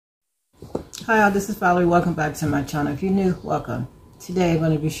Hi all, this is Valerie. Welcome back to my channel. If you're new, welcome. Today I'm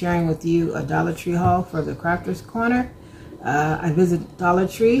going to be sharing with you a Dollar Tree haul for the Crafters Corner. I visited Dollar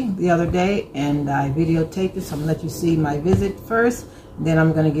Tree the other day and I videotaped it, so I'm going to let you see my visit first. Then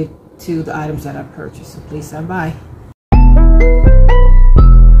I'm going to get to the items that I purchased, so please stand by.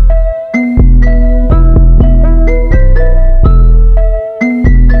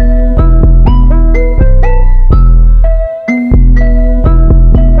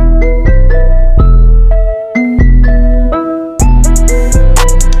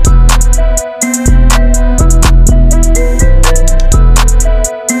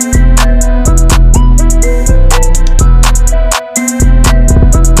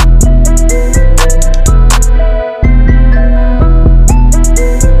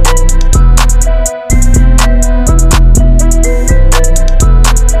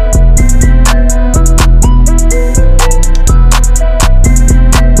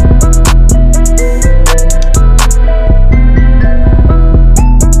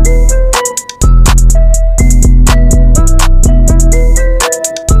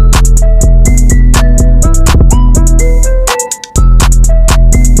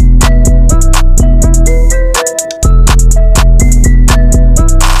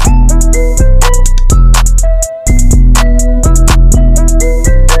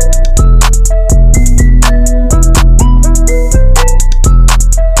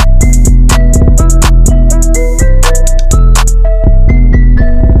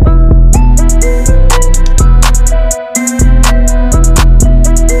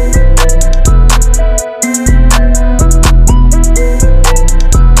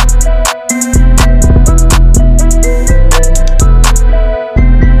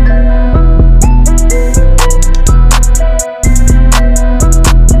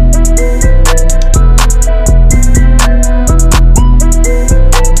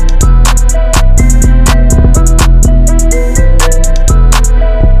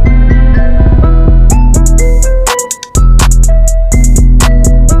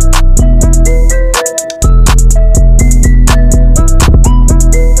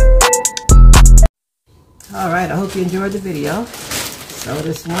 Alright, I hope you enjoyed the video. So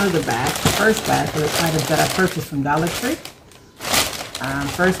this is one of the bags, the first bag for the items that I purchased from Dollar Tree.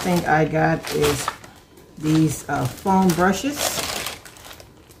 First thing I got is these foam brushes.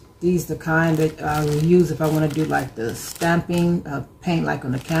 These are the kind that I will use if I want to do like the stamping, paint like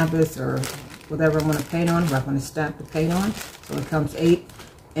on the canvas or whatever I want to paint on, if I want to stamp the paint on. So it comes 8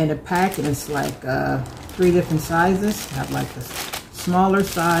 in a pack and it's like 3 different sizes. I have like the smaller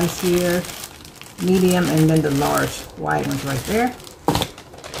size here, medium, and then the large wide ones right there.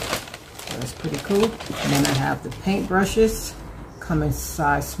 So that's pretty cool. And then I have the paint brushes, come in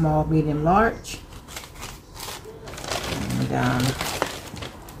size small, medium, large. And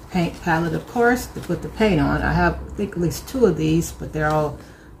paint palette, of course, to put the paint on. I have, I think, at least 2 of these, but they're all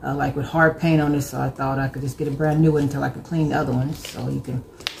like with hard paint on it, so I thought I could just get a brand new one until I could clean the other ones. So you can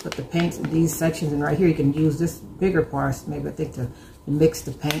put the paints in these sections, and right here you can use this bigger part, maybe I think to mix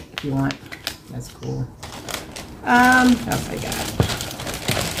the paint if you want. That's cool. What else I got?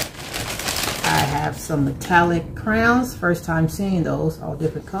 I have some metallic crowns. First time seeing those, all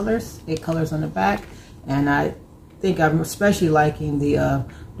different colors. 8 colors on the back. And I think I'm especially liking the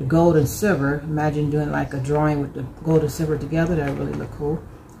gold and silver. Imagine doing like a drawing with the gold and silver together. That really look cool.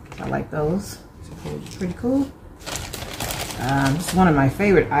 I like those. It's pretty cool. This is one of my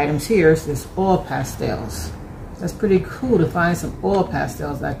favorite items here is this oil pastels. That's pretty cool to find some oil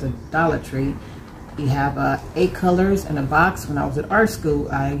pastels at the Dollar Tree. You have 8 colors in a box. When I was at art school,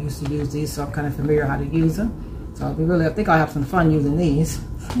 I used to use these, so I'm kind of familiar how to use them. So I think I'll have some fun using these.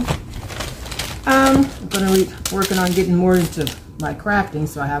 I'm going to be working on getting more into my crafting,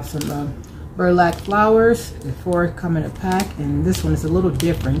 so I have some burlap flowers. The 4 come in a pack, and this one is a little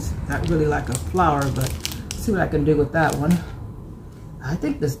different. Not really like a flower, but let's see what I can do with that one. I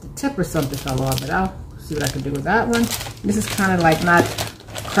think the tip or something fell off, but I'll see what I can do with that one. This is kind of like not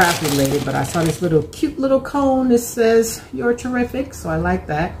craft related, but I saw this cute little cone that says "You're terrific," so I like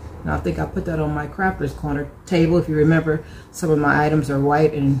that. And I think I'll put that on my Crafters Corner table. If you remember, some of my items are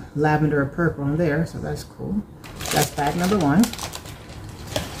white and lavender or purple on there, so that's cool. That's bag number 1.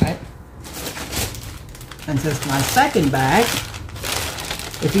 Right. And just my second bag.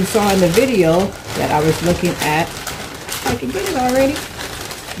 If you saw in the video that I was looking at, I can get it already.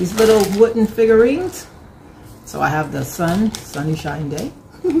 These little wooden figurines. So I have the sunny shine day.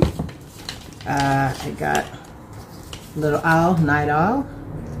 I got little owl, night owl.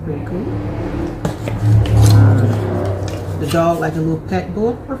 Pretty cool. The dog like a little pet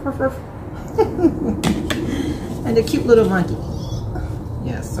bull. And the cute little monkey.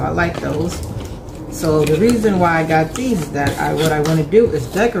 Yes, so I like those. So the reason why I got these is that what I want to do is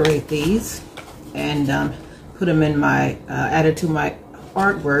decorate these and put them in my, add it to my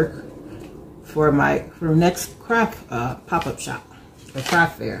artwork for next craft pop-up shop or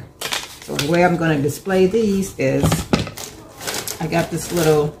craft fair. So the way I'm going to display these is I got this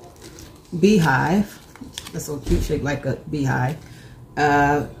little beehive, this little cute shape like a beehive.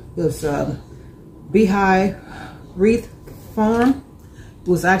 It was beehive wreath form. It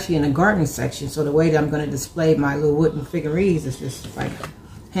was actually in the gardening section. So the way that I'm going to display my little wooden figurines is just like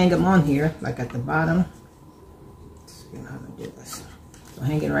hang them on here, like at the bottom. Let's see how I'm going to do this. So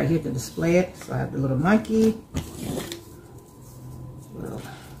hang it right here to display it. So I have the little monkey, little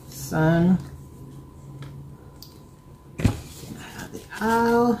sun, and I have the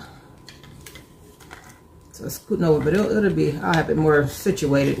owl. So it's scooting over, but it'll be, I'll have it more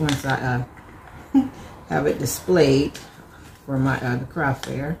situated once I have it displayed for my the craft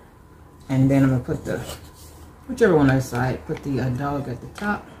fair. And then I'm gonna put the, whichever one I decide, put the dog at the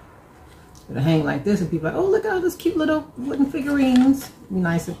top. It'll hang like this, and people are like, oh, look at all those cute little wooden figurines. Be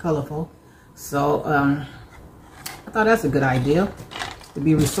nice and colorful. So I thought that's a good idea, to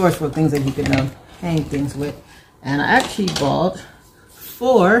be resourceful, things that you can hang things with. And I actually bought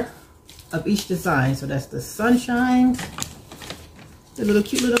 4 of each design. So that's the sunshine, the little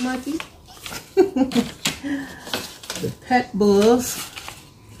cute little monkey, the pet bulls,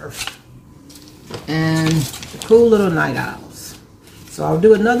 and the cool little night owls. So I'll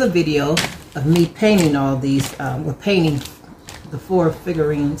do another video of me painting all these, painting the 4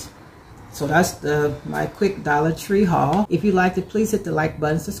 figurines. So that's my quick Dollar Tree haul. If you liked it, please hit the like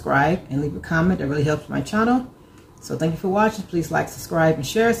button, subscribe, and leave a comment. That really helps my channel. So thank you for watching. Please like, subscribe, and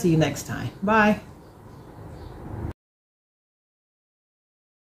share. See you next time. Bye.